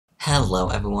Hello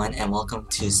everyone and welcome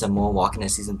to some more Walking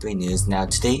Dead Season 3 news. Now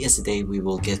today is the day we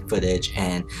will get footage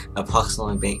and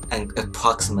approximately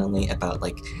about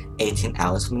like 18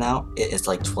 hours from now, it is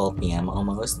like 12 PM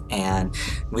almost, and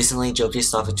recently Joji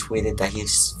Stoffer tweeted that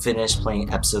he's finished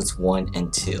playing episodes 1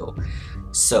 and 2.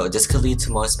 So this could lead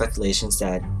to more speculations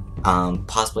that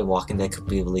possibly Walking Dead could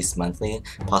be released monthly,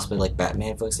 possibly like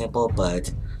Batman for example,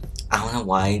 but I don't know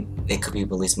why it could be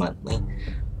released monthly.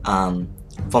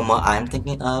 From what I'm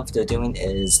thinking of, they're doing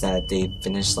is that they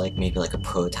finished like maybe like a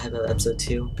prototype of episode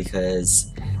 2,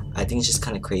 because I think it's just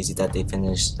kind of crazy that they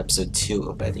finished episode 2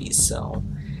 already. So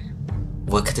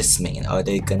what could this mean? Are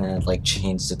they gonna like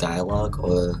change the dialogue,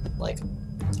 or like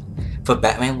for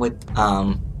Batman with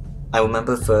I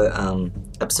remember for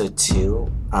episode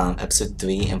 2, episode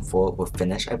 3 and 4 were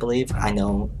finished, I believe. I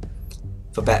know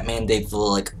for Batman they've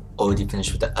like already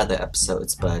finished with the other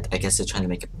episodes, but I guess they're trying to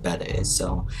make it better,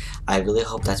 so I really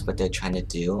hope that's what they're trying to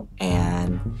do.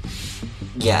 And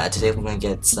yeah, today we're gonna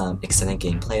get some extended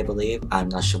gameplay, I believe. I'm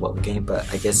not sure what we're getting, but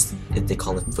I guess they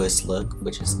call it first look,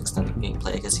 which is extended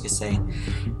gameplay, I guess you could say.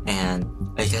 And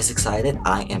are you guys excited?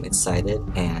 I am excited,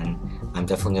 and I'm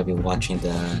definitely gonna be watching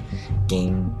the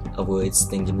Game Awards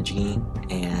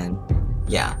thingamajiggy, and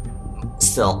yeah.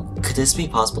 Still, could this be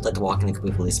possible that The Walking Dead could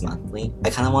be released monthly? I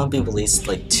kind of want to be released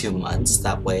like 2 months,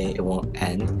 that way it won't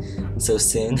end so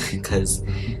soon, because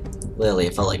literally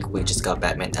it felt like we just got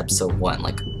Batman episode 1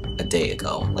 like a day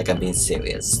ago. Like, I'm being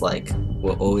serious, like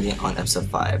we're already on episode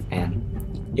 5, and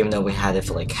even though we had it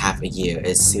for like half a year,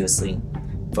 it seriously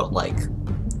felt like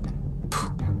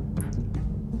phew.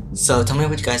 So tell me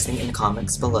what you guys think in the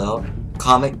comments below.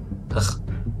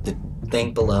 The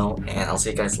thing below, and I'll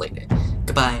see you guys later.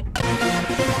 Goodbye.